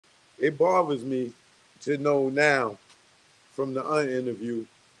it bothers me to know now from the interview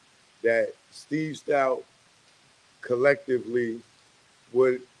that Steve Stout collectively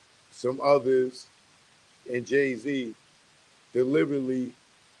with some others and Jay-Z deliberately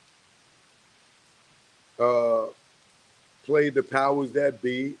uh, played the powers that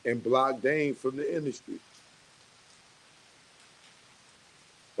be and blocked Dame from the industry,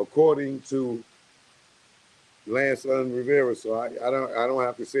 according to Lance Rivera. So I don't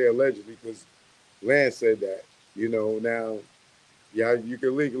have to say allegedly because Lance said that. You know, now, yeah, you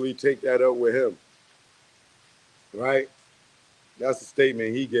can legally take that up with him, right? That's a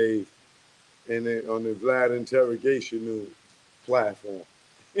statement he gave on the Vlad interrogation news platform.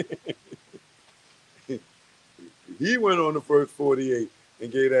 He went on the first 48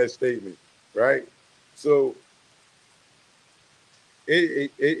 and gave that statement, right? So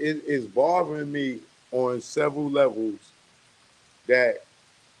it is bothering me on several levels that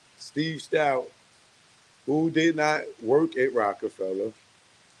Steve Stout, who did not work at Roc-A-Fella,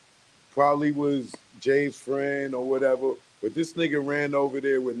 probably was Jay's friend or whatever, but this nigga ran over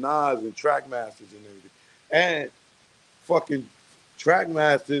there with Nas and Trackmasters and everything. And fucking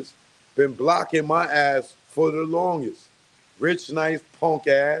Trackmasters been blocking my ass for the longest. Rich, nice, punk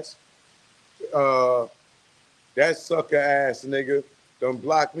ass. Uh, that sucker ass nigga done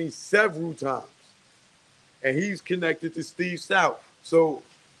blocked me several times. And he's connected to Steve Stout. So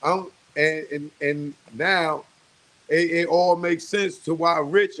I'm and now it all makes sense to why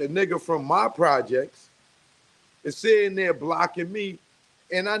Rich, a nigga from my projects, is sitting there blocking me,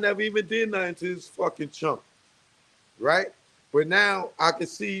 and I never even did nothing to this fucking chump, right? But now I can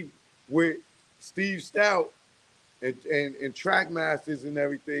see with Steve Stout and Trackmasters and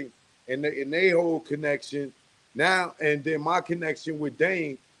everything, and they whole connection now, and then my connection with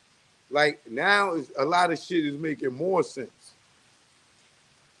Dame, like now is a lot of shit is making more sense.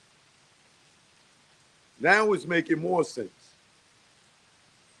 Now it's making more sense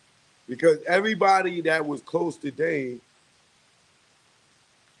because everybody that was close to Dame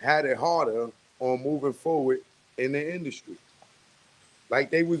had it harder on moving forward in the industry.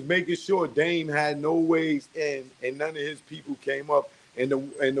 Like they was making sure Dame had no ways in, and none of his people came up. And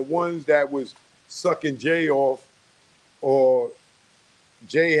the ones that was sucking Jay off, or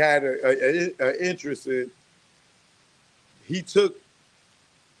Jay had a interest in, he took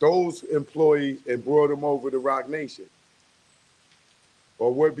those employees and brought them over to Rock Nation,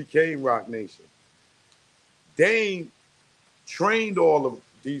 or what became Rock Nation. Dame trained all of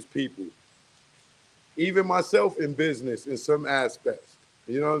these people, even myself in business in some aspects.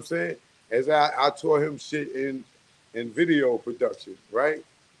 You know what I'm saying? As I taught him shit in video production, right?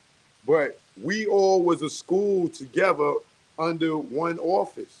 But we all was a school together under one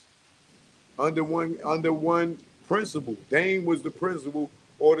office, under one principal. Dane was the principal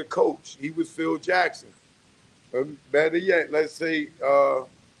or the coach. He was Phil Jackson. Better yet, let's say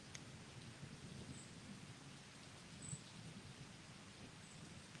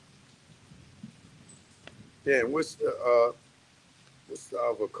damn, what's the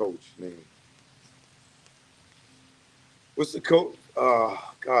other coach name? What's the coach?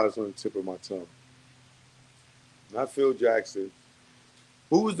 God, it's on the tip of my tongue. Not Phil Jackson.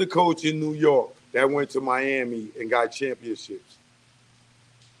 Who was the coach in New York that went to Miami and got championships?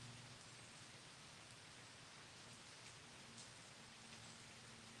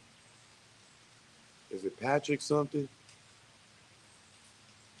 Is it Patrick something?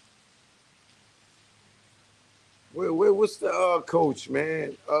 What's the coach,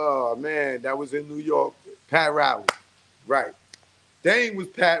 man? Oh, man, that was in New York. Pat Riley. Right. Dane was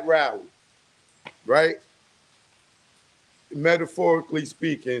Pat Riley, right? Metaphorically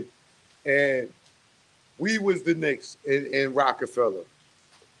speaking. And we was the Knicks in Roc-A-Fella.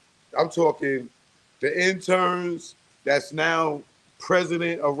 I'm talking the interns that's now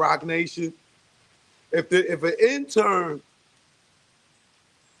president of Rock Nation. If an intern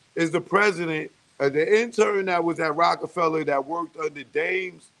is the president, the intern that was at Roc-A-Fella that worked under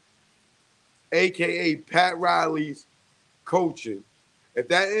Dame's, aka Pat Riley's coaching, if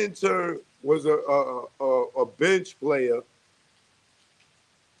that intern was a bench player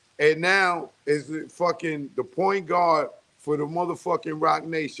and now is fucking the point guard for the motherfucking Rock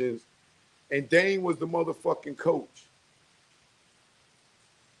Nations, and Dame was the motherfucking coach.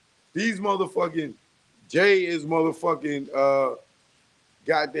 These motherfucking Jay is motherfucking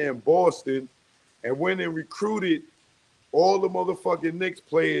goddamn Boston, and went and recruited all the motherfucking Knicks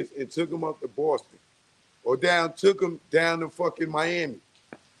players and took them up to Boston, or took them down to fucking Miami,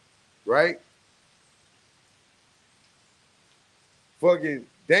 right? Fucking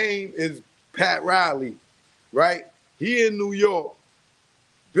Dame is Pat Riley, right? He in New York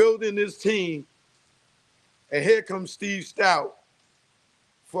building this team, and here comes Steve Stoute,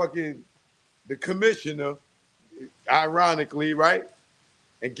 fucking the commissioner, ironically, right?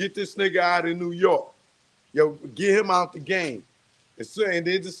 And get this nigga out of New York. Yo, get him out the game. And then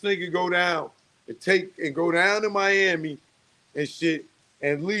this nigga go down and go down to Miami and shit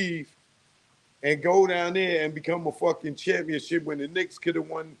and leave and go down there and become a fucking championship when the Knicks could have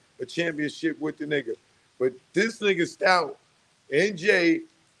won a championship with the nigga. But this nigga Stout and Jay,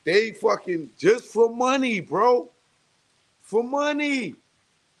 they fucking just for money, bro. For money.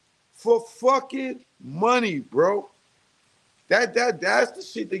 For fucking money, bro. That's the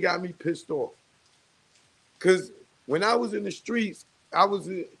shit that got me pissed off. Cause when I was in the streets,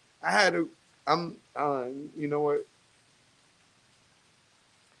 you know what?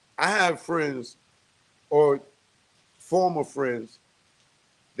 I have friends or former friends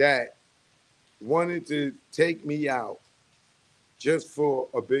that wanted to take me out just for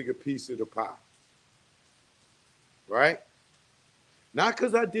a bigger piece of the pie. Right? Not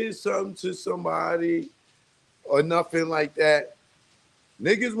because I did something to somebody or nothing like that.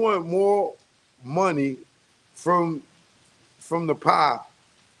 Niggas want more money from the pie.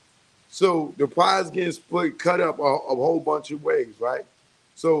 So the pie is getting split, cut up a whole bunch of ways, right?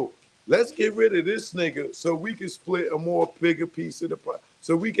 So let's get rid of this nigga so we can split a more bigger piece of the pie.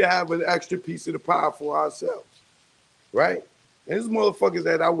 So we can have an extra piece of the pie for ourselves, right? And this motherfuckers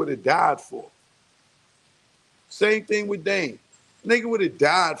that I would have died for. Same thing with Dame. Nigga would have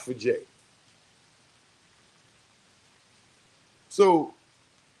died for Jay. So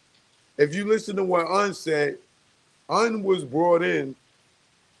if you listen to what Un said, Un was brought in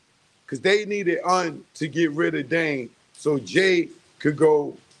because they needed Un to get rid of Dame so Jay could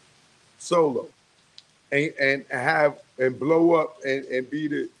go solo and have and blow up and be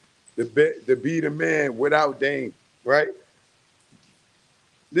the man without Dame, right?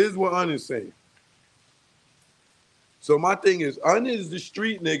 This is what Un is saying. So my thing is, Un is the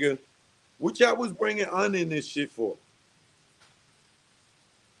street nigga. What y'all was bringing Un in this shit for?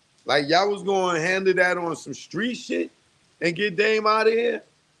 Like y'all was going to handle that on some street shit and get Dame out of here?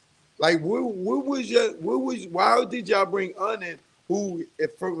 Like why did y'all bring Un in? Who,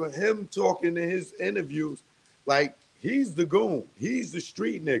 if from him talking in his interviews, like he's the goon, he's the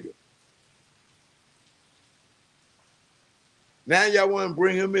street nigga. Now y'all want to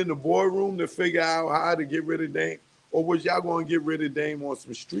bring him in the boardroom to figure out how to get rid of Dame, or was y'all going to get rid of Dame on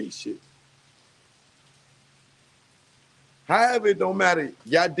some street shit? However, it don't matter.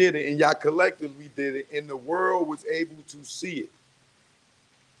 Y'all did it, and y'all collectively did it, and the world was able to see it.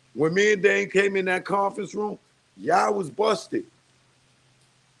 When me and Dame came in that conference room, y'all was busted.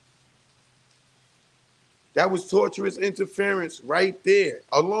 That was torturous interference right there,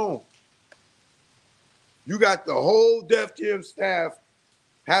 alone. You got the whole Def Jam staff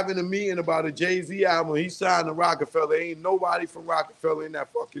having a meeting about a Jay-Z album. He signed to Roc-A-Fella. Ain't nobody from Roc-A-Fella in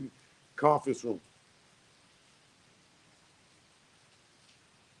that fucking conference room.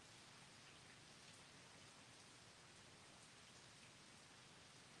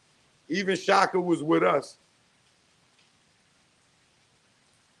 Even Shaka was with us.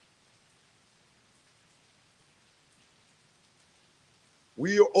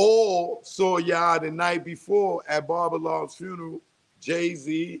 We all saw y'all the night before at Barbalar's funeral.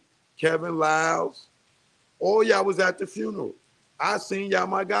 Jay-Z, Kevin Lyles, all y'all was at the funeral. I seen y'all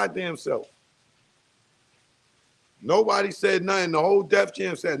my goddamn self. Nobody said nothing. The whole Def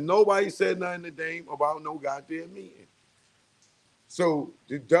Jam said nobody said nothing to Dame about no goddamn meeting. So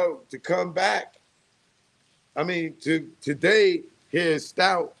to come back, I mean, today, here's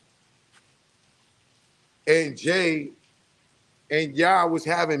Stout and Jay and y'all was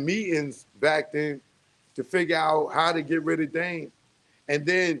having meetings back then to figure out how to get rid of Dame. And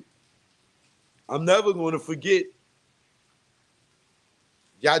then I'm never going to forget,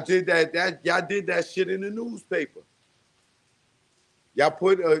 y'all did that shit in the newspaper. Y'all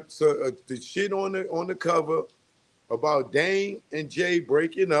put the shit on the cover about Dame and Jay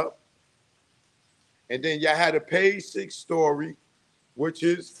breaking up. And then y'all had a page 6 story, which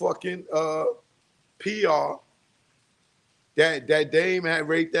is fucking PR, that Dame had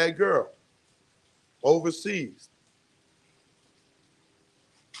raped that girl overseas.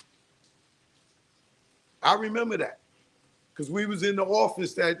 I remember that because we was in the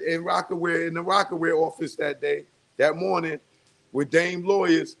office in the Rockaware office that morning with Dame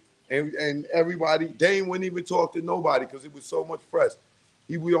lawyers and everybody. Dame wouldn't even talk to nobody because it was so much press.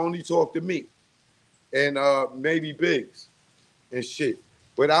 He would only talk to me and maybe Biggs and shit.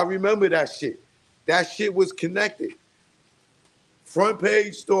 But I remember that shit. That shit was connected. Front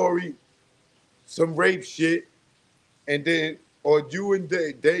page story, some rape shit, and then or you and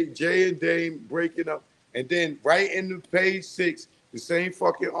Jay and Dame breaking up, and then right in the page 6, the same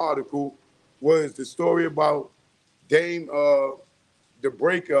fucking article was the story about Dame, the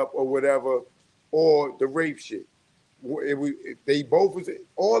breakup or whatever, or the rape shit. They both was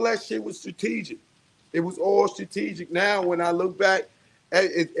all that shit was strategic. It was all strategic. Now when I look back,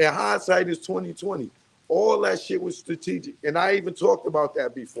 at hindsight is 2020. All that shit was strategic, and I even talked about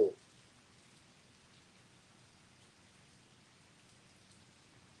that before.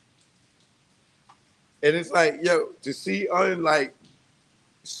 And it's like, yo, to see like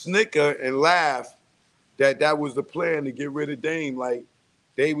snicker and laugh that that was the plan to get rid of Dame. Like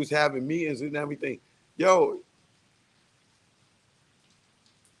they was having meetings and everything. Yo,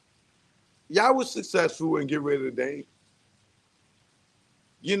 y'all was successful in get rid of Dame.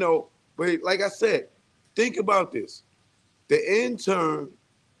 You know, but like I said, think about this. The intern,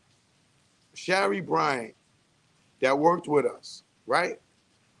 Shari Bryant, that worked with us, right?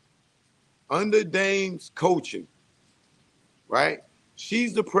 Under Dame's coaching, right?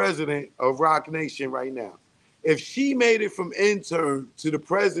 She's the president of Rock Nation right now. If she made it from intern to the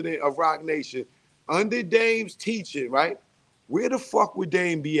president of Rock Nation under Dame's teaching, right? Where the fuck would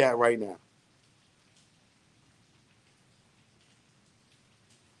Dame be at right now?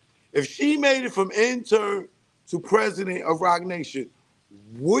 If she made it from intern to president of Rock Nation,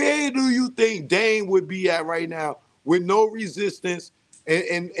 where do you think Dame would be at right now with no resistance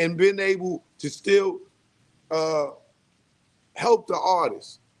and being able to still uh, help the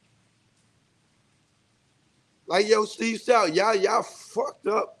artists? Like, yo, Steve Stoute, y'all fucked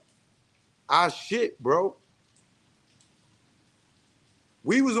up our shit, bro.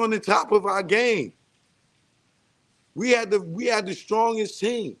 We was on the top of our game. We had the strongest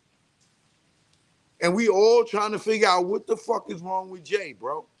team. And we all trying to figure out what the fuck is wrong with Jay,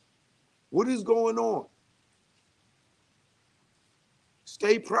 bro. What is going on?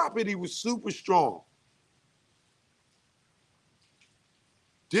 State Property was super strong.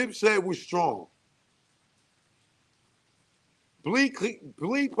 Dipset was strong. Bleak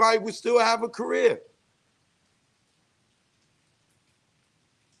probably would still have a career.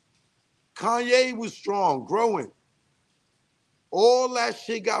 Kanye was strong, growing. All that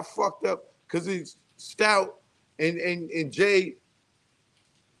shit got fucked up because it's Stoute and Jay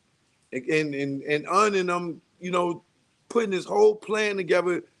and Un and them, you know, putting this whole plan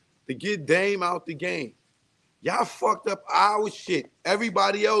together to get Dame out the game. Y'all fucked up our shit.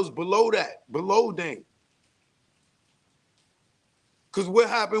 Everybody else below that, below Dame. Because what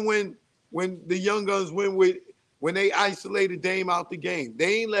happened when the Young Guns went with when they isolated Dame out the game?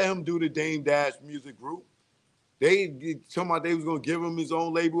 They ain't let him do the Dame Dash music group. They talking about they was gonna give him his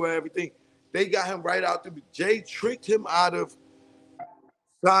own label and everything. They got him right out the Jay tricked him out of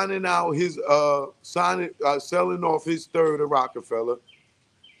signing out his selling off his third of Roc-A-Fella,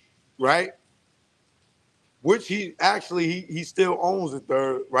 right? Which he still owns a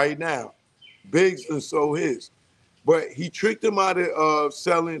third right now. Biggs and so his. But he tricked him out of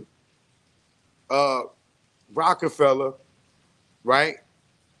selling uh, Roc-A-Fella, right?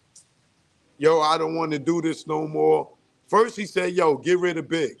 Yo, I don't want to do this no more. First he said, yo, get rid of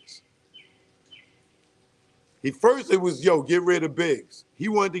Biggs. It was, yo, get rid of Biggs. He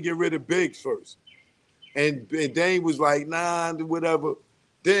wanted to get rid of Biggs first. And Dane was like, nah, whatever.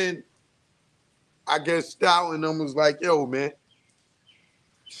 Then I guess Stoute and them was like, yo, man,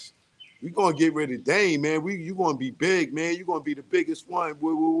 we gonna get rid of Dane, man. You gonna be big, man. You gonna be the biggest one.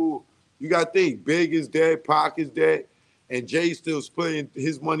 Woo, woo, woo. You gotta think, Big is dead, Pac is dead, and Jay still splitting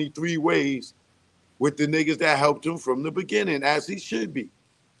his money 3 ways with the niggas that helped him from the beginning, as he should be.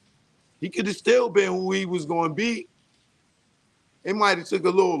 He could have still been who he was gonna be. It might have took a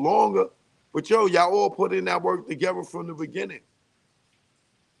little longer, but yo, y'all all put in that work together from the beginning.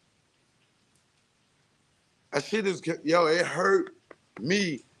 That shit is, yo, it hurt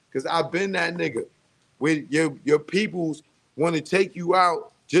me because I've been that nigga where your peoples want to take you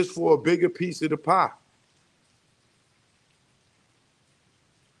out just for a bigger piece of the pie.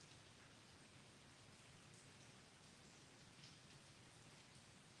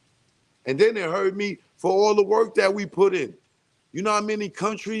 And then it hurt me for all the work that we put in. You know how many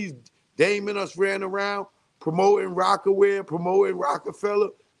countries Dame and us ran around promoting Rockaware, promoting Roc-A-Fella,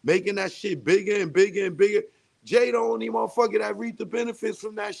 making that shit bigger and bigger and bigger. Jay the only motherfucker that reaped the benefits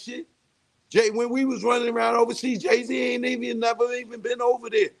from that shit. Jay, when we was running around overseas, Jay-Z ain't never even been over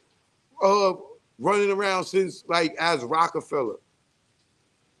there uh, running around since like as Roc-A-Fella.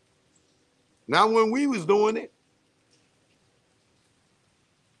 Now when we was doing it,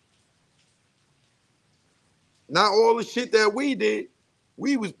 not all the shit that we did,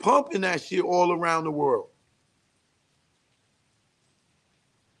 we was pumping that shit all around the world.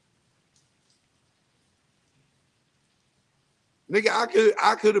 Nigga,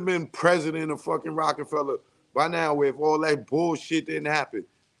 I could have been president of fucking Rockefeller by now if all that bullshit didn't happen.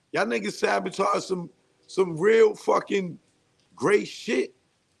 Y'all niggas sabotaged some real fucking great shit.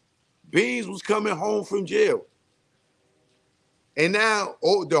 Beans was coming home from jail. And now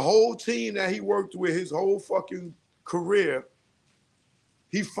the whole team that he worked with his whole fucking career,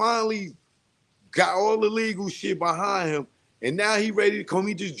 he finally got all the legal shit behind him. And now he ready to come.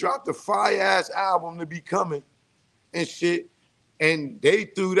 He just dropped a fire-ass album to be coming and shit. And they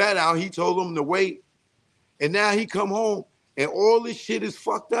threw that out. He told them to wait. And now he come home and all this shit is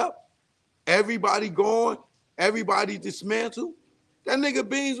fucked up. Everybody gone. Everybody dismantled. That nigga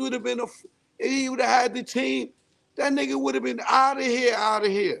Beans would have been he would have had the team. That nigga would have been out of here, out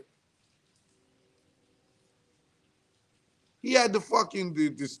of here. He had the fucking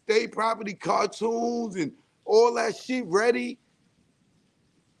the state property cartoons and all that shit ready.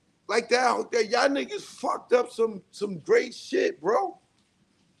 Like that y'all niggas fucked up some great shit, bro.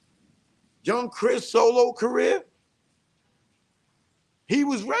 Young Chris solo career. He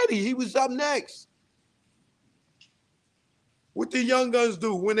was ready. He was up next. What the Young Guns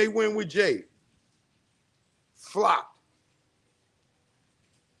do when they win with Jay? Flop.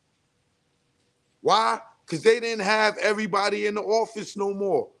 Why? Because they didn't have everybody in the office no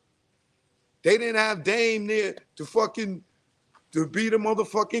more. They didn't have Dame there to be the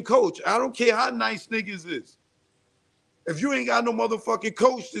motherfucking coach. I don't care how nice niggas is. If you ain't got no motherfucking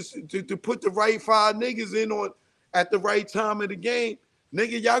coach to put the right 5 niggas in on at the right time of the game,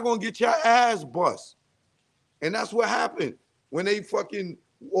 nigga, y'all gonna get your ass bust. And that's what happened when they fucking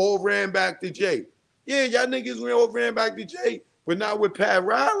all ran back to Jay. Yeah, y'all niggas all ran back to Jay, but not with Pat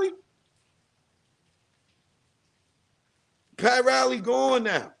Riley. Pat Riley gone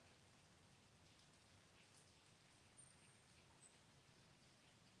now.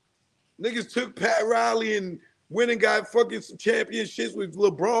 Niggas took Pat Riley and went and got fucking some championships with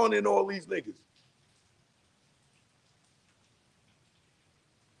LeBron and all these niggas.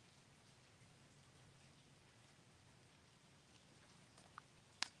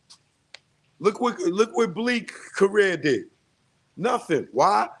 Look what Bleak career did. Nothing.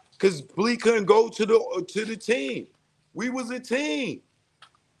 Why? Because Bleak couldn't go to the team. We was a team.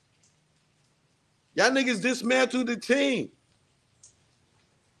 Y'all niggas dismantled the team.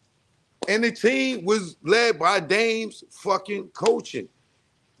 And the team was led by Dame's fucking coaching.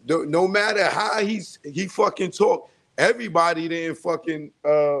 No matter how he fucking talked, everybody didn't fucking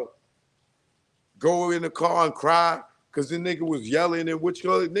go in the car and cry because the nigga was yelling and which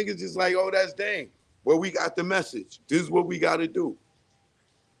other niggas just like, oh, that's Dame. Well, we got the message. This is what we got to do.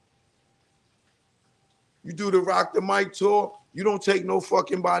 You do the Rock the Mic tour, you don't take no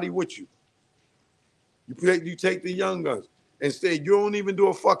fucking body with you. You take the Young Guns. Instead, you don't even do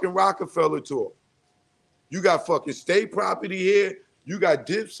a fucking Roc-A-Fella tour. You got fucking state property here. You got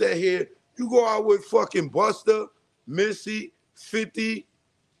Dipset here. You go out with fucking Busta, Missy, 50,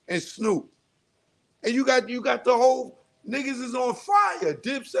 and Snoop. And you got the whole niggas is on fire.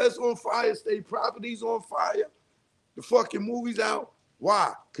 Dipset's on fire. State property's on fire. The fucking movie's out.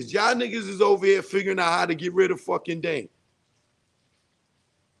 Why? Because y'all niggas is over here figuring out how to get rid of fucking Dame.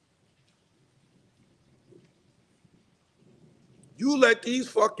 You let these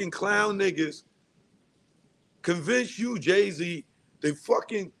fucking clown niggas convince you, Jay-Z, they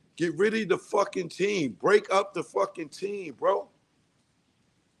fucking get rid of the fucking team. Break up the fucking team, bro.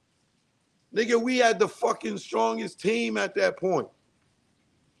 Nigga, we had the fucking strongest team at that point.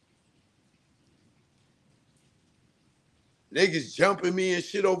 Niggas jumping me and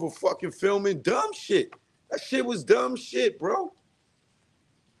shit over fucking filming dumb shit. That shit was dumb shit, bro.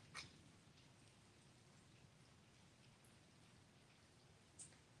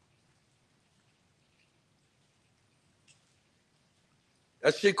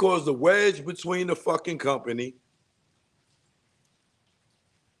 That shit caused a wedge between the fucking company.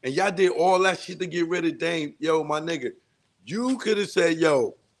 And y'all did all that shit to get rid of Dame. Yo, my nigga, you could have said,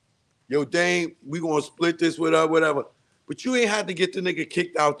 yo, Dame, we gonna split this with her, whatever. But you ain't had to get the nigga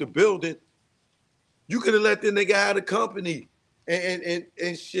kicked out the building. You could have let the nigga have the company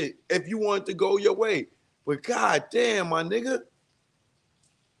and shit if you wanted to go your way. But god damn, my nigga.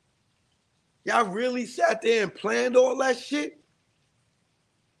 Y'all really sat there and planned all that shit?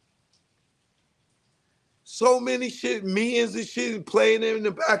 So many shit, millions of shit playing in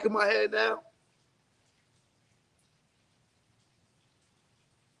the back of my head now.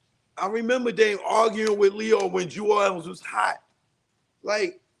 I remember Dame arguing with Leo when Jewels was hot.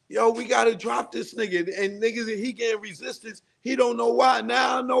 Like, yo, we got to drop this nigga. And niggas, he getting resistance. He don't know why.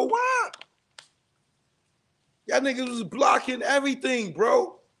 Now I know why. Y'all niggas was blocking everything,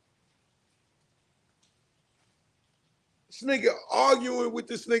 bro. This nigga arguing with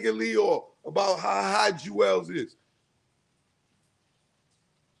this nigga Leo about how high Jewels is.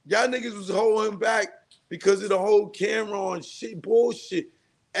 Y'all niggas was holding back because of the whole camera on shit, bullshit.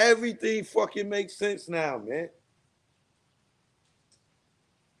 Everything fucking makes sense now, man.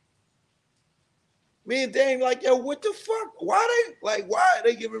 Me and Dame like, yo, what the fuck? Why are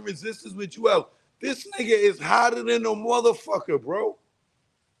they giving resistance with Jewel? This nigga is hotter than a motherfucker, bro.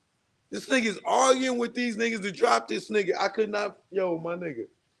 This nigga's arguing with these niggas to drop this nigga. I could not, yo, my nigga.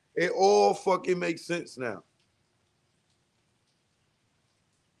 It all fucking makes sense now.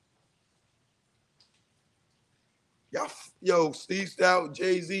 Y'all, yo, Steve Stoute,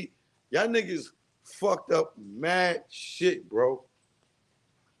 Jay-Z, y'all niggas fucked up mad shit, bro.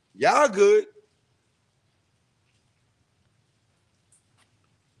 Y'all good.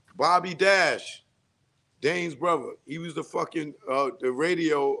 Bobby Dash, Dane's brother, he was the fucking the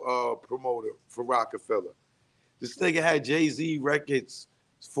radio promoter for Roc-A-Fella. This nigga had Jay-Z records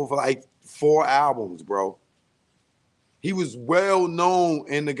for like 4 albums, bro. He was well known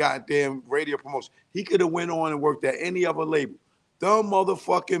in the goddamn radio promotion. He could have went on and worked at any other label. Them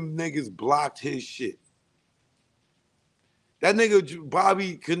motherfucking niggas blocked his shit. That nigga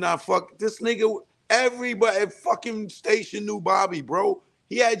Bobby could not fuck. This nigga, everybody at fucking station knew Bobby, bro.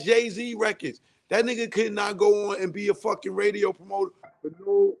 He had Jay-Z records. That nigga could not go on and be a fucking radio promoter for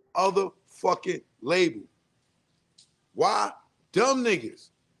no other fucking label. Why? Dumb niggas.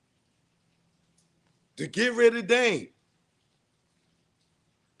 To get rid of Dane.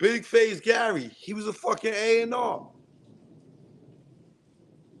 Big Face Gary, he was a fucking A&R.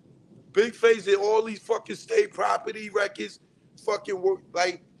 Big Face did all these fucking state property records, fucking work,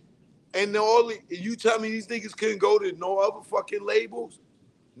 like, and you tell me these niggas couldn't go to no other fucking labels?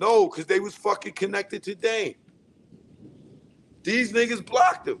 No, because they was fucking connected to Dane. These niggas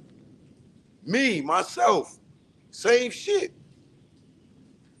blocked him. Me, myself, same shit.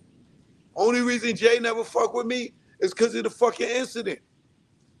 Only reason Jay never fuck with me is because of the fucking incident.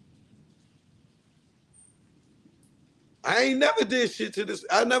 I ain't never did shit to this.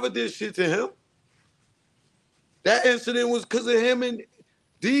 I never did shit to him. That incident was because of him and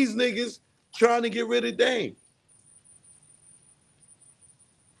these niggas trying to get rid of Dame.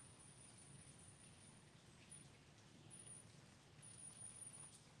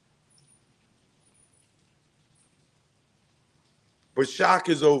 But Shock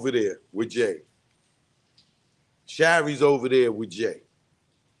is over there with Jay. Sharry's over there with Jay.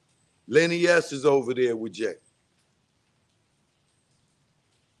 Lenny S is over there with Jay.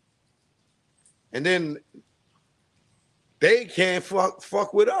 And then they can't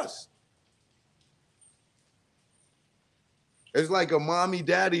fuck with us. It's like a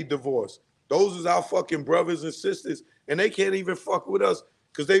mommy-daddy divorce. Those is our fucking brothers and sisters, and they can't even fuck with us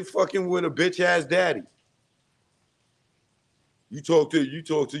because they fucking with a bitch-ass daddy. You talk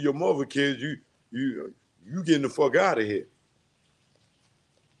to your mother, kids, you getting the fuck out of here.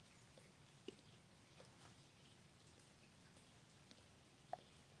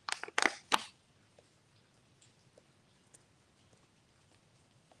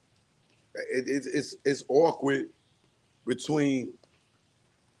 It's awkward between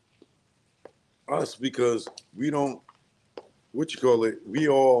us because we don't, we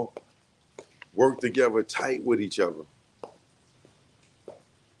all work together tight with each other.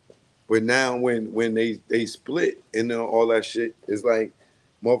 But now when they split and all that shit, it's like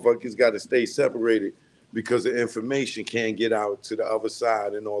motherfuckers got to stay separated because the information can't get out to the other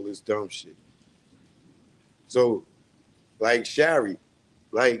side and all this dumb shit. So, like Shari,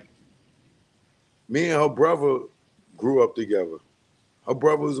 like me and her brother grew up together. Her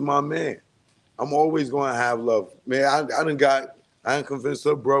brother was my man. I'm always going to have love. Man, I done convinced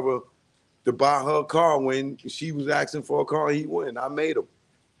her brother to buy her a car when she was asking for a car. He wouldn't. I made him.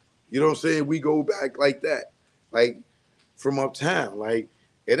 You know what I'm saying? We go back like that. Like from uptown. Like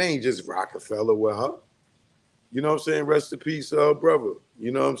it ain't just Roc-A-Fella with her. You know what I'm saying? Rest in peace, brother.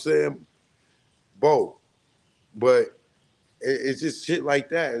 You know what I'm saying? Bo. But it's just shit like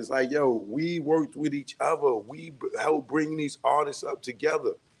that. It's like, yo, we worked with each other. We helped bring these artists up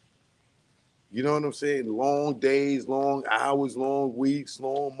together. You know what I'm saying? Long days, long hours, long weeks,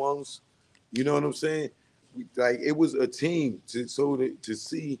 long months. You know what I'm saying? Like it was a team to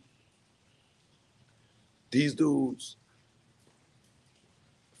see these dudes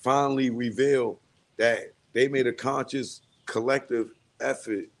finally reveal that they made a conscious collective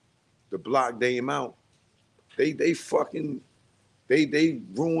effort to block Dame out. They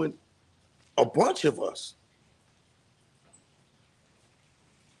ruined a bunch of us.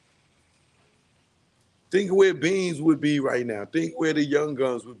 Think where Beans would be right now. Think where the Young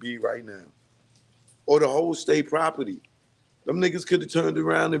Guns would be right now. Or the whole state property. Them niggas could have turned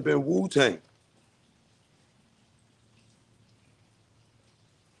around and been Wu-Tang.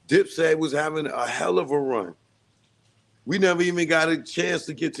 Dipset was having a hell of a run. We never even got a chance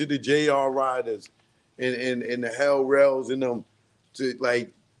to get to the JR Riders and the Hell Rails and them to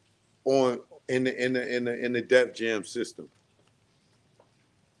like on in the Def Jam system.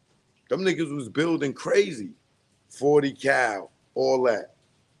 Them niggas was building crazy. 40 Cal, all that.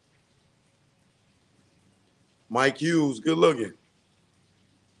 Mike Hughes, good looking.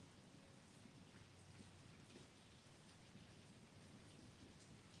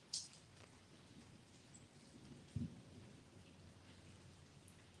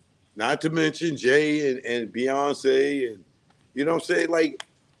 Not to mention Jay and Beyonce and you know what I'm saying? Like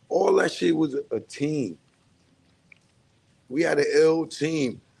all that shit was a team. We had an ill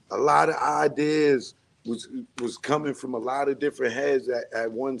team. A lot of ideas was coming from a lot of different heads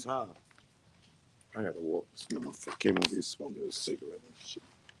at one time. I gotta walk. This motherfucker came over here smoking a cigarette and shit.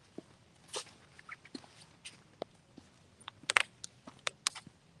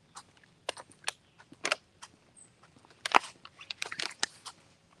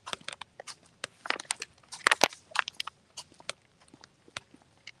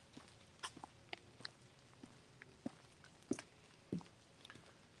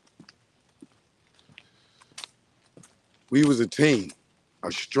 We was a team,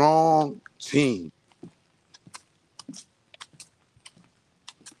 a strong team.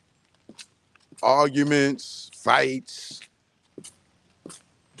 Arguments, fights,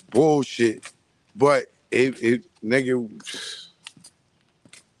 bullshit. But it nigga,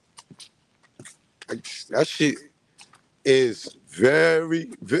 that shit is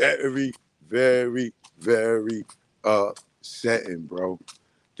very, very, very, very upsetting, bro.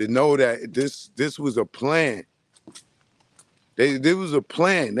 To know that this was a plan. There was a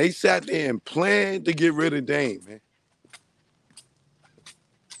plan. They sat there and planned to get rid of Dame, man.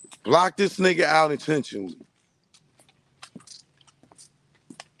 Block this nigga out intentionally.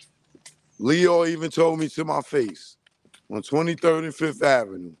 Leo even told me to my face on 23rd and 5th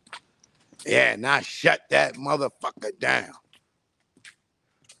Avenue. Yeah, now shut that motherfucker down.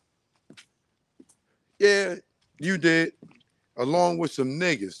 Yeah, you did. Along with some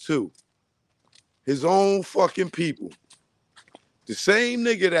niggas, too. His own fucking people. The same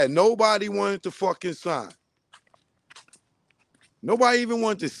nigga that nobody wanted to fucking sign. Nobody even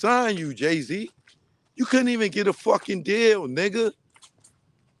wanted to sign you, Jay-Z. You couldn't even get a fucking deal, nigga.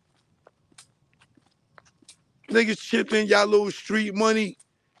 Niggas chipped in y'all little street money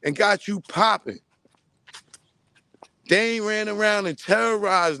and got you popping. They ain't ran around and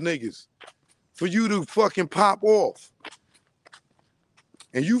terrorized niggas for you to fucking pop off.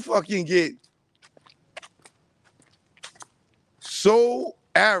 And you fucking get so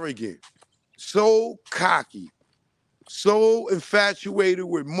arrogant, so cocky, so infatuated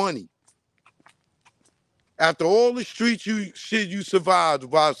with money. After all the street shit you survived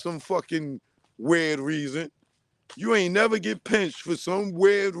by some fucking weird reason, you ain't never get pinched for some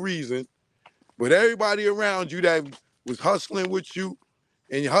weird reason, but everybody around you that was hustling with you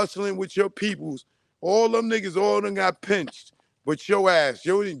and hustling with your peoples, all them niggas, all them got pinched, but your ass,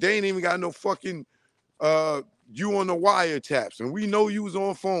 they ain't even got no fucking, you on the wiretaps, and we know you was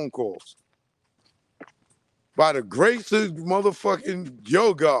on phone calls. By the grace of motherfucking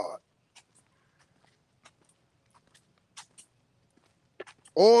your God.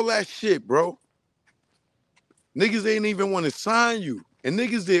 All that shit, bro. Niggas ain't even want to sign you. And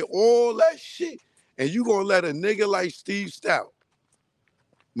niggas did all that shit. And you gonna let a nigga like Steve Stoute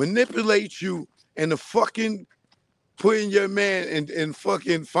manipulate you and the fucking putting your man in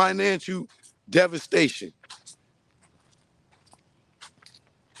fucking financial devastation.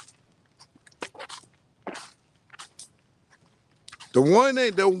 The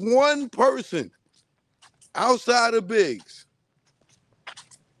one person outside of Biggs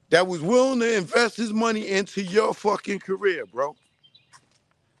that was willing to invest his money into your fucking career, bro.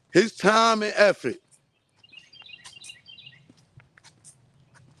 His time and effort.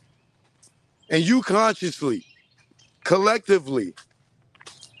 And you consciously, collectively,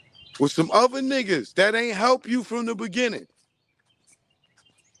 with some other niggas that ain't help you from the beginning.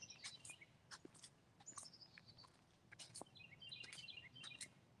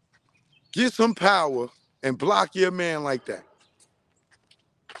 Get some power and block your man like that.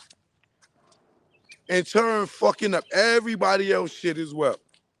 In turn, fucking up everybody else shit as well.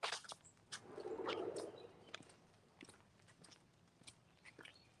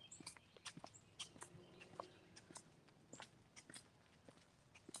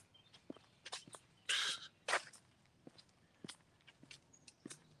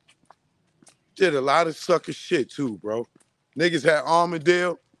 Did a lot of sucker shit too, bro. Niggas had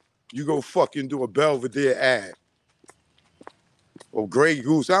Armadale, you go fucking do a Belvedere ad. Or Grey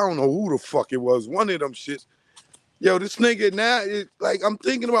Goose, I don't know who the fuck it was. One of them shits. Yo, this nigga now, like, I'm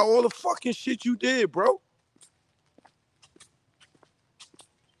thinking about all the fucking shit you did, bro.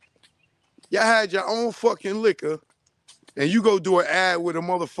 Y'all had your own fucking liquor, and you go do an ad with a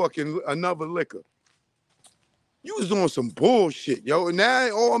motherfucking another liquor. You was doing some bullshit, yo. And now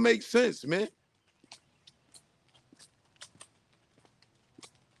it all makes sense, man.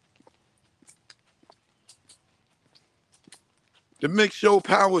 The Mix Show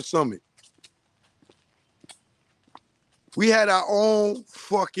Power Summit. We had our own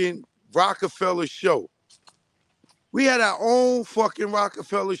fucking Roc-A-Fella show. We had our own fucking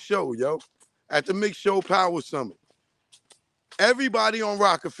Roc-A-Fella show, yo, at the Mix Show Power Summit. Everybody on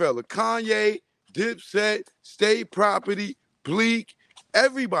Roc-A-Fella, Kanye, Dipset, State Property, Bleak,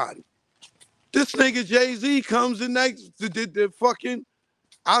 everybody. This nigga Jay-Z comes the next, the fucking,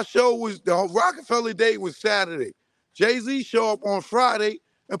 our show was, the Roc-A-Fella day was Saturday. Jay-Z show up on Friday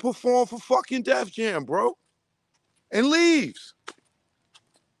and perform for fucking Def Jam, bro. And leaves.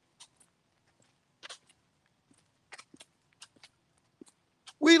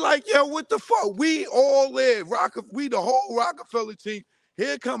 We like, yo, what the fuck? We all there. We the whole Roc-A-Fella team.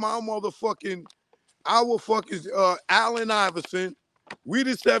 Here come our fucking Allen Iverson. We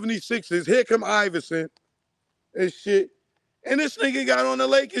the 76ers. Here come Iverson and shit. And this nigga got on the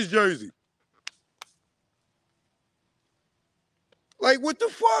Lakers jersey. Like, what the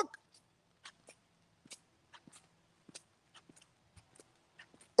fuck?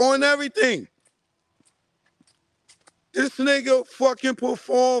 On everything. This nigga fucking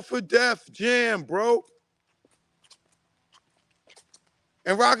performed for Def Jam, bro.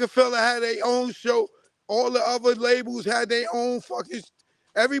 And Roc-A-Fella had their own show. All the other labels had their own fucking,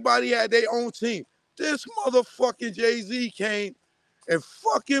 everybody had their own team. This motherfucking Jay-Z came and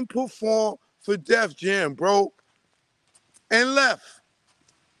fucking performed for Def Jam, bro. And left.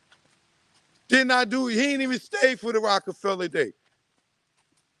 Did not do it. He didn't even stay for the Roc-A-Fella day.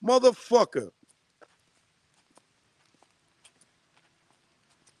 Motherfucker.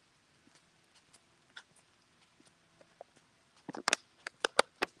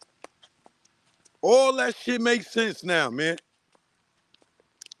 All that shit makes sense now, man.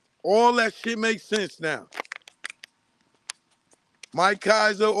 All that shit makes sense now. Mike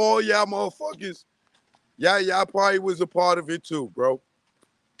Kaiser, all y'all motherfuckers, y'all probably was a part of it too, bro.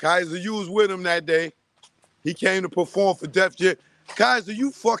 Kaiser, you was with him that day. He came to perform for Def Jam. Kaiser,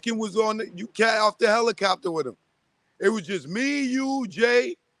 you fucking was you cat off the helicopter with him. It was just me, you,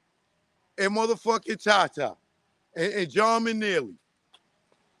 Jay, and motherfucking Tata, and John McNeely.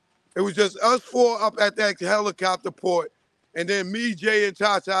 It was just us four up at that helicopter port, and then me, Jay, and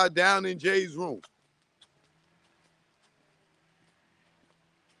Tata down in Jay's room.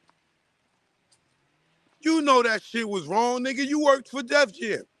 You know that shit was wrong, nigga. You worked for Def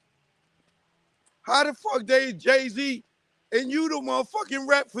Jam. How the fuck Jay-Z and you the motherfucking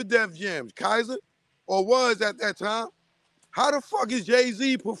rep for Def Jam, Kaiser? Or was at that time? How the fuck is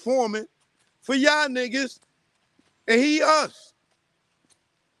Jay-Z performing for y'all niggas and he us?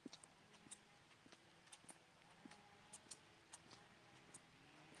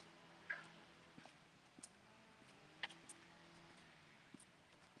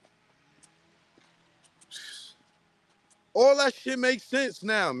 All that shit makes sense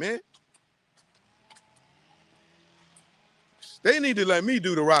now, man. They need to let me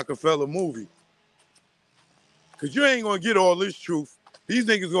do the Roc-A-Fella movie. Cause you ain't gonna get all this truth. These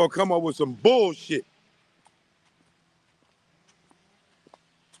niggas gonna come up with some bullshit.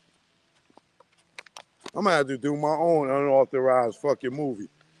 I'm gonna have to do my own unauthorized fucking movie.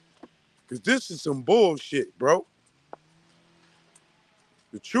 Cause this is some bullshit, bro.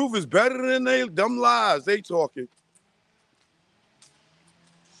 The truth is better than them lies they talking.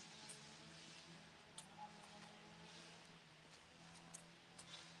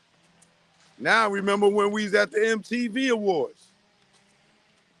 Now remember when we was at the MTV Awards.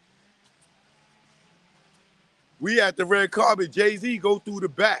 We at the red carpet, Jay-Z go through the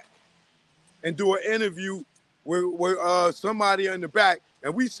back and do an interview with somebody in the back,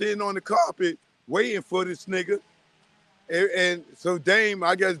 and we sitting on the carpet waiting for this nigga. And so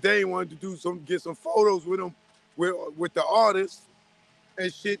I guess Dame wanted to get some photos with him, with the artist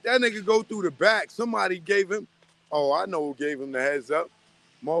and shit. That nigga go through the back. Somebody gave him, oh, I know who gave him the heads up.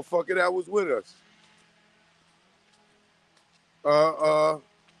 Motherfucker that was with us.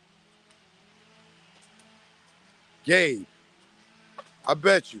 Gabe. I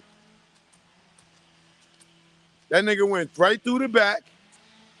bet you. That nigga went right through the back,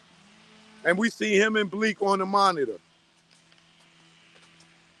 and we see him and Bleak on the monitor.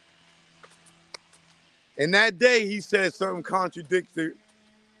 And that day he said something contradictory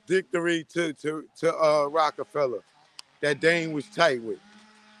to Roc-A-Fella that Dane was tight with.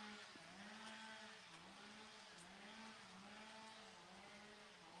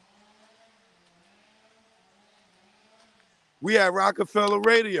 We had Roc-A-Fella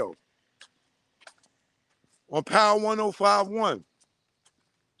Radio on Power 105.1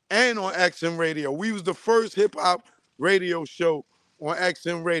 and on XM Radio. We was the first hip hop radio show on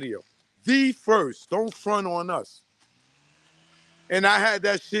XM Radio. The first. Don't front on us. And I had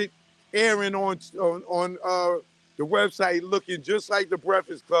that shit airing on the website looking just like the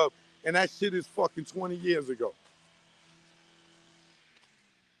Breakfast Club. And that shit is fucking 20 years ago.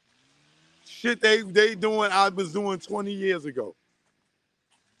 Shit they doing, I was doing 20 years ago.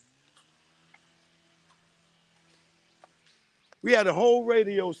 We had a whole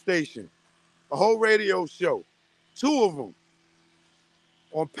radio station, a whole radio show, 2 of them,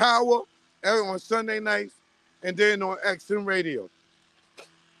 on Power, on Sunday nights, and then on XM Radio.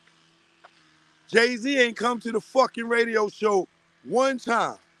 Jay-Z ain't come to the fucking radio show one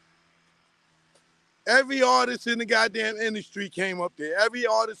time. Every artist in the goddamn industry came up there. Every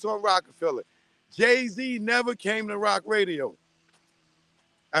artist on Roc-A-Fella. Jay-Z never came to rock radio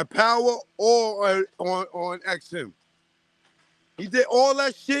at Power or on XM. He did all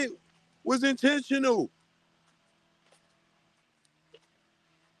that shit was intentional.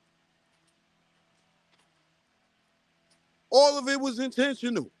 All of it was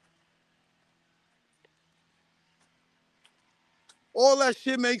intentional. All that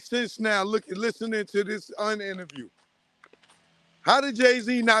shit makes sense now. Listening to this interview. How did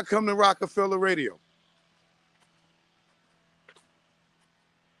Jay-Z not come to Roc-A-Fella Radio?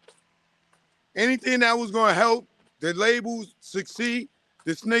 Anything that was gonna help the labels succeed,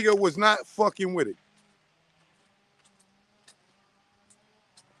 this nigga was not fucking with it.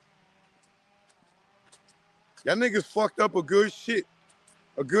 Y'all niggas fucked up a good shit,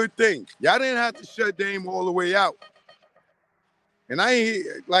 a good thing. Y'all didn't have to shut Dame all the way out. And I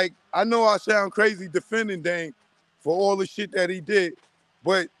ain't like, I know I sound crazy defending Dame for all the shit that he did,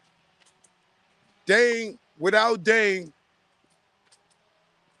 but Dame, without Dame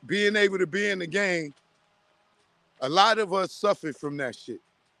being able to be in the game, a lot of us suffered from that shit.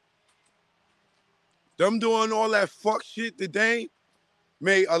 Them doing all that fuck shit to Dame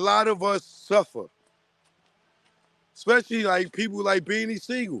made a lot of us suffer. Especially like people like Beanie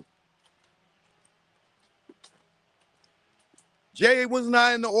Siegel. Jay was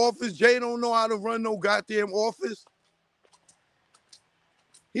not in the office. Jay don't know how to run no goddamn office.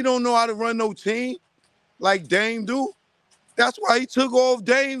 He don't know how to run no team like Dame do. That's why he took off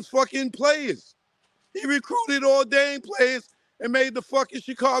Dame's fucking players. He recruited all Dame players and made the fucking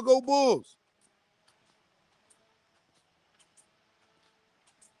Chicago Bulls.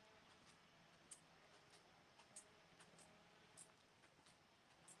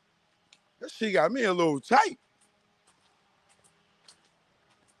 That shit got me a little tight.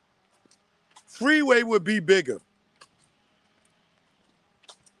 Freeway would be bigger.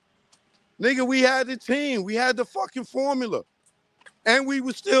 Nigga, we had the team. We had the fucking formula. And we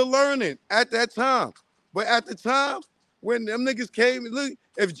were still learning at that time. But at the time, when them niggas came, look,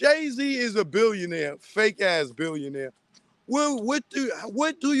 if Jay-Z is a billionaire, fake ass billionaire, well, what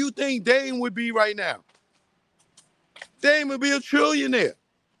do you think Dame would be right now? Dame would be a trillionaire.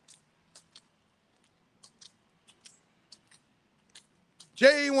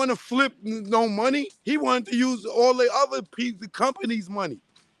 Jay ain't want to flip no money. He wanted to use all the other the company's money.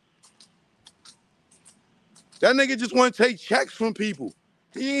 That nigga just want to take checks from people.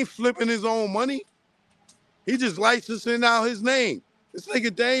 He ain't flipping his own money. He just licensing out his name. This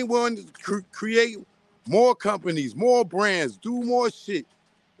nigga Dame wanted to create more companies, more brands, do more shit,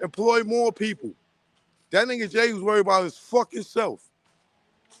 employ more people. That nigga Jay was worried about his fucking self.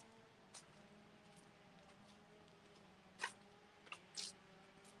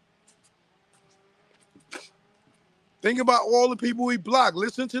 Think about all the people he blocked.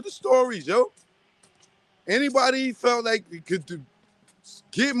 Listen to the stories, yo. Anybody he felt like he could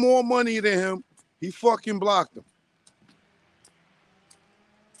get more money than him, he fucking blocked them.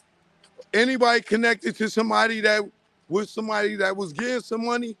 Anybody connected to somebody that was getting some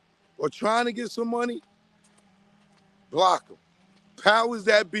money or trying to get some money, block them. Powers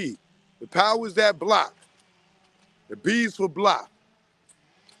that be. The powers that block. The B's for block.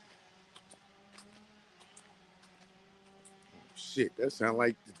 Shit, that sound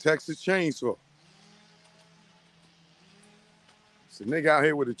like the Texas Chainsaw. It's a nigga out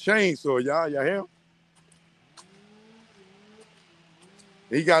here with a chainsaw, y'all. Y'all hear him?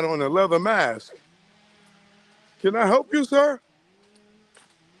 He got on a leather mask. Can I help you, sir?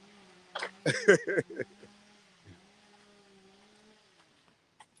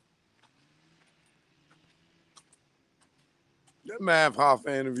 That Mav Hoffa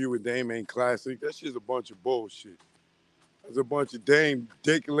interview with Dame ain't classic. That shit's a bunch of bullshit. There's a bunch of Dame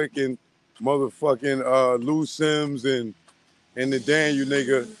dick licking motherfucking Lou Sims and the Daniel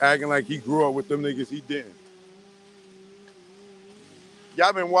nigga acting like he grew up with them niggas he didn't.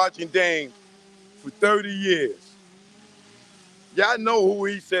 Y'all been watching Dame for 30 years. Y'all know who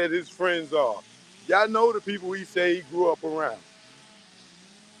he said his friends are. Y'all know the people he say he grew up around.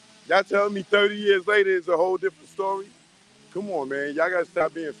 Y'all telling me 30 years later is a whole different story? Come on, man. Y'all gotta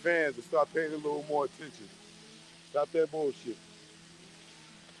stop being fans and start paying a little more attention. Stop that bullshit.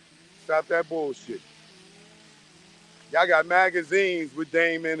 Stop that bullshit. Y'all got magazines with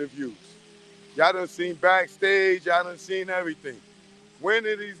Dame interviews. Y'all done seen backstage. Y'all done seen everything. When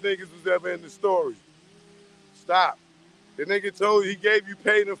did these niggas was ever in the story? Stop. The nigga told you he gave you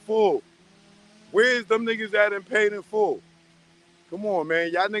paid in full. Where's them niggas at in paid in full? Come on,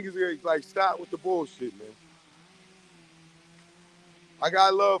 man. Y'all niggas like stop with the bullshit, man. I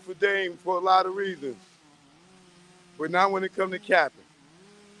got love for Dame for a lot of reasons, but not when it come to capping.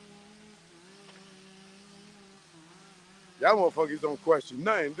 Y'all motherfuckers don't question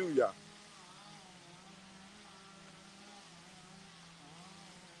nothing, do y'all?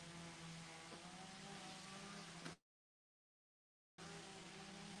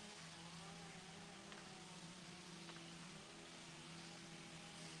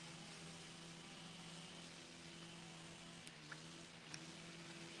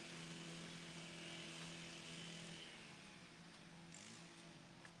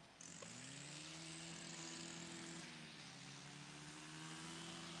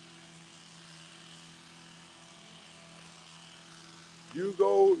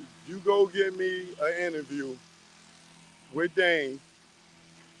 You go get me an interview with Dame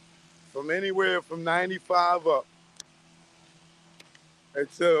from anywhere from 95 up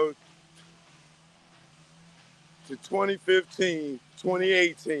until to 2015,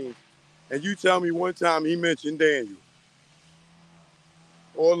 2018, and you tell me one time he mentioned Daniel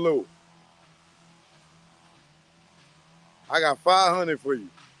or Lou. I got 500 for you.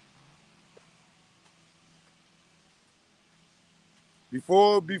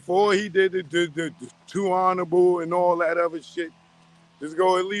 Before he did the too honorable and all that other shit, just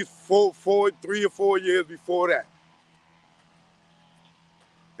go at least 3 or 4 years before that.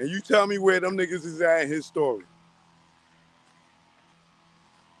 And you tell me where them niggas is at in his story.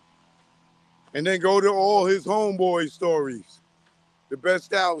 And then go to all his homeboy stories, the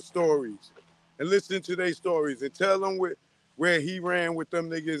best out stories, and listen to their stories and tell them where he ran with them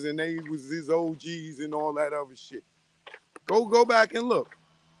niggas and they was his OGs and all that other shit. Go back and look.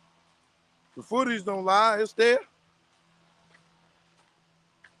 The footage don't lie, it's there.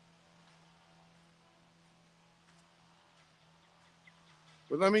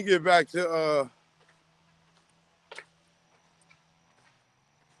 But let me get back to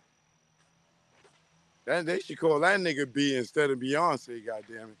that. They should call that nigga B instead of Beyonce,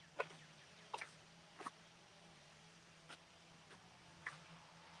 goddammit.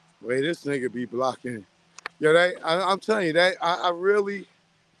 Wait, this nigga be blocking. Yeah, I'm telling you that I really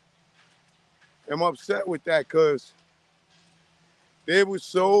am upset with that because there was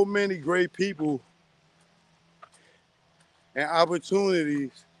so many great people and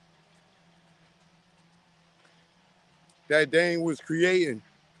opportunities that Dane was creating,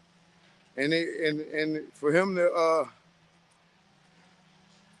 and for him to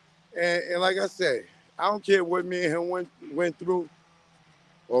and like I said, I don't care what me and him went through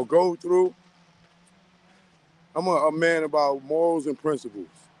or go through. I'm a man about morals and principles,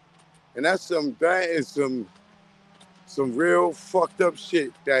 and that is some real fucked up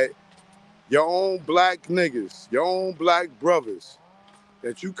shit that your own black niggas, your own black brothers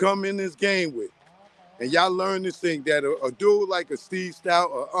that you come in this game with, and y'all learn this thing that a dude like a Steve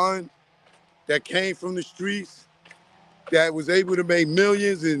Stoute, a Un, that came from the streets, that was able to make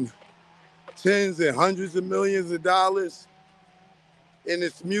millions and tens and hundreds of millions of dollars in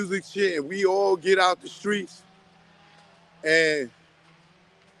this music shit, and we all get out the streets, and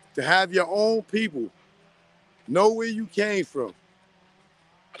to have your own people know where you came from,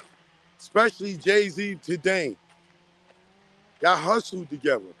 especially Jay-Z to Dame. Y'all hustled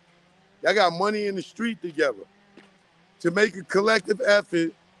together. Y'all got money in the street together to make a collective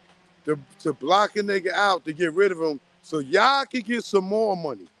effort to block a nigga out, to get rid of him, so y'all can get some more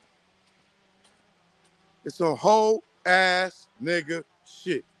money. It's some whole ass nigga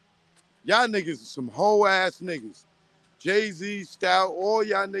shit. Y'all niggas are some whole ass niggas. Jay-Z, Stoute, all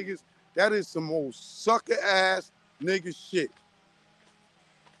y'all niggas, that is some old sucker ass nigga shit.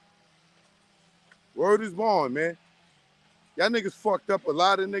 Word is born, man. Y'all niggas fucked up a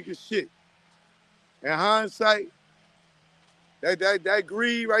lot of niggas shit. In hindsight, That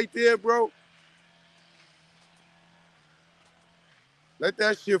greed right there, bro. Let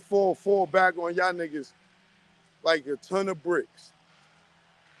that shit fall back on y'all niggas like a ton of bricks.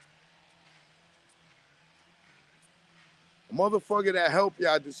 A motherfucker that help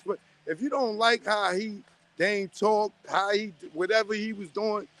y'all display. If you don't like how he dang talk, how he whatever he was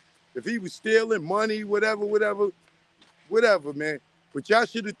doing, if he was stealing money, whatever, man. But y'all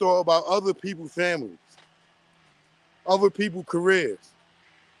should have thought about other people's families, other people's careers.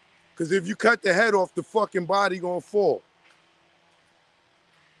 Cause if you cut the head off, the fucking body gonna fall.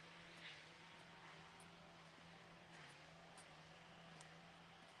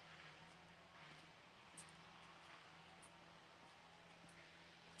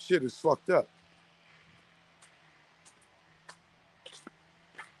 Shit is fucked up.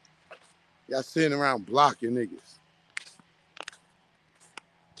 Y'all sitting around blocking niggas.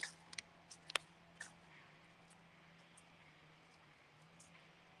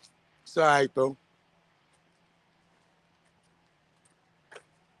 It's all right though.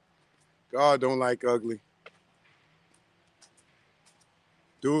 God don't like ugly.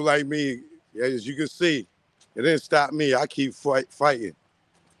 Dude like me, as you can see, it didn't stop me. I keep fighting.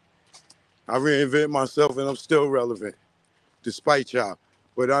 I reinvent myself and I'm still relevant, despite y'all.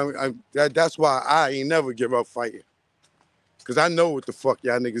 But that's why I ain't never give up fighting. Cause I know what the fuck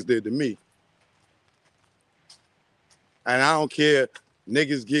y'all niggas did to me. And I don't care,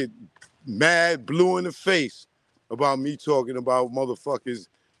 niggas get mad, blue in the face about me talking about motherfuckers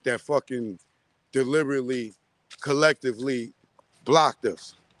that fucking deliberately, collectively blocked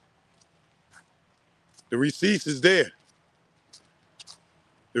us. The receipts is there.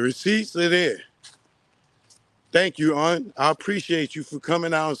 The receipts are there. Thank you, Un. I appreciate you for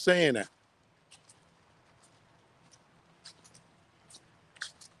coming out and saying that.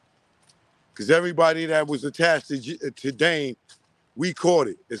 Because everybody that was attached to Dane, we caught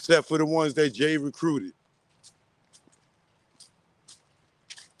it, except for the ones that Jay recruited.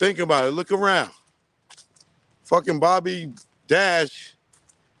 Think about it. Look around. Fucking Bobby Dash,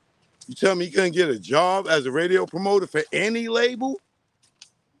 you tell me he couldn't get a job as a radio promoter for any label?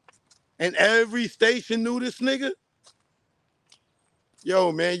 And every station knew this nigga?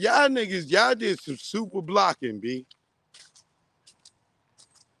 Yo, man, y'all niggas, y'all did some super blocking, B.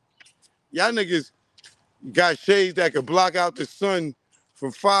 Y'all niggas got shades that could block out the sun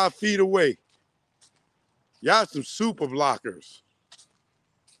from 5 feet away. Y'all some super blockers.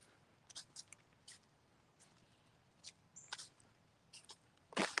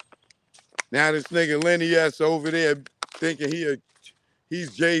 Now this nigga Lenny S over there thinking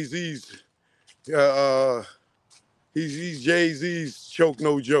he's Jay-Z's he's Jay-Z's choke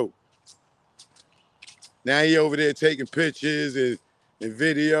no joke. Now he over there taking pictures and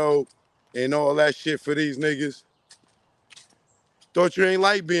video and all that shit for these niggas. Thought you ain't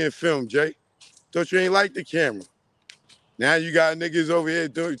like being filmed, Jay. Thought you ain't like the camera. Now you got niggas over here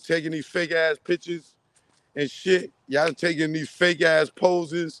taking these fake ass pictures and shit. Y'all taking these fake ass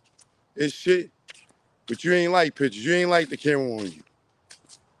poses and shit. But you ain't like pictures. You ain't like the camera on you.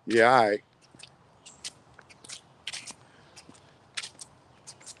 Yeah, all right.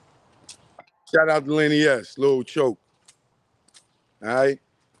 Shout out to Lenny S. Little choke. All right.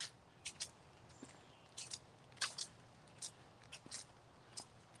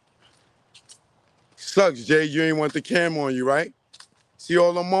 Sucks, Jay. You ain't want the camera on you, right? See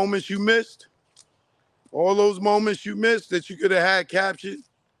all the moments you missed? All those moments you missed that you could have had captured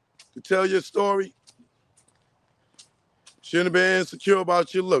to tell your story? Shouldn't have been insecure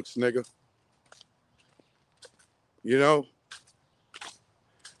about your looks, nigga. You know?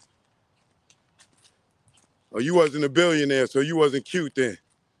 Or you wasn't a billionaire, so you wasn't cute then.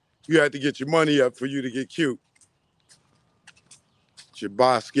 You had to get your money up for you to get cute. Your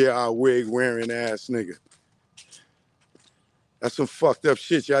Basquiat wig wearing ass nigga. That's some fucked up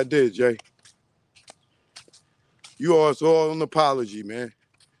shit y'all did, Jay. You owe us all an apology, man.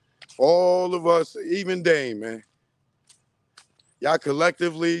 All of us, even Dame, man. Y'all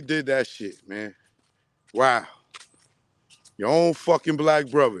collectively did that shit, man. Wow. Your own fucking black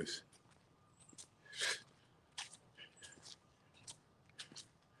brothers.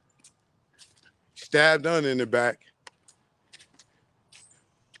 Stabbed Un in the back.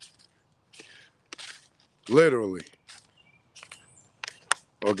 Literally.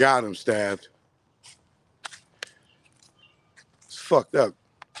 Or got him stabbed. It's fucked up.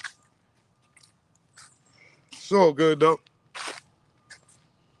 It's all good, though.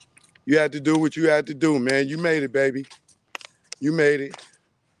 You had to do what you had to do, man. You made it, baby. You made it.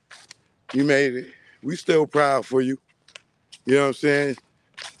 You made it. We still proud for you. You know what I'm saying?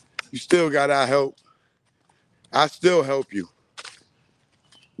 You still got our help. I still help you.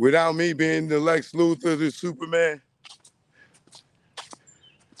 Without me being the Lex Luthor, the Superman,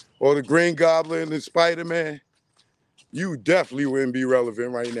 or the Green Goblin, the Spider-Man, you definitely wouldn't be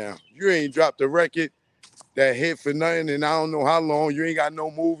relevant right now. You ain't dropped a record that hit for nothing and I don't know how long. You ain't got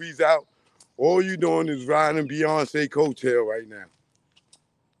no movies out. All you doing is riding Beyonce coattail right now.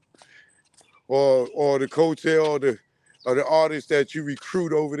 Or the coattail or the artists that you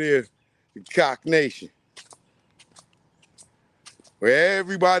recruit over there, the Cock Nation. Where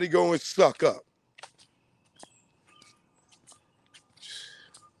everybody go and suck up.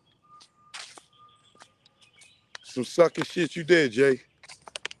 Some sucker shit you did, Jay.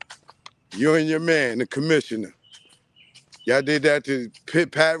 You and your man, the commissioner. Y'all did that to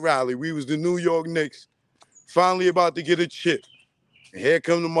Pat Riley. We was the New York Knicks, finally about to get a chip. And here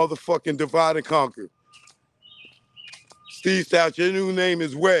come the motherfucking divide and conquer. Steve Stoute, your new name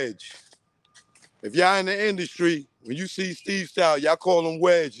is Wedge. If y'all in the industry, when you see Steve Stoute, y'all call him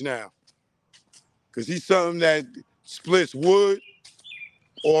Wedge now. Because he's something that splits wood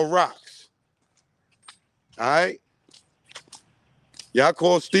or rocks. All right? Y'all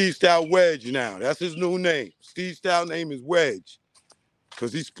call Steve Stoute Wedge now. That's his new name. Steve Stoute name is Wedge.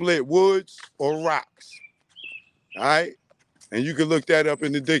 Because he split woods or rocks. All right? And you can look that up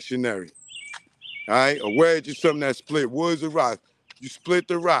in the dictionary. All right? A wedge is something that split woods or rocks. You split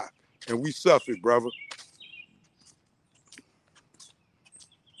the rock, and we suffered, brother.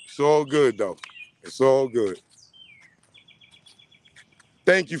 It's all good, though. It's all good.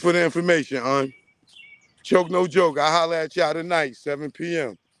 Thank you for the information, hon. Choke no joke. I'll holler at y'all tonight, 7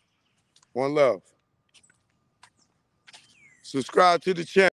 p.m. One love. Subscribe to the channel.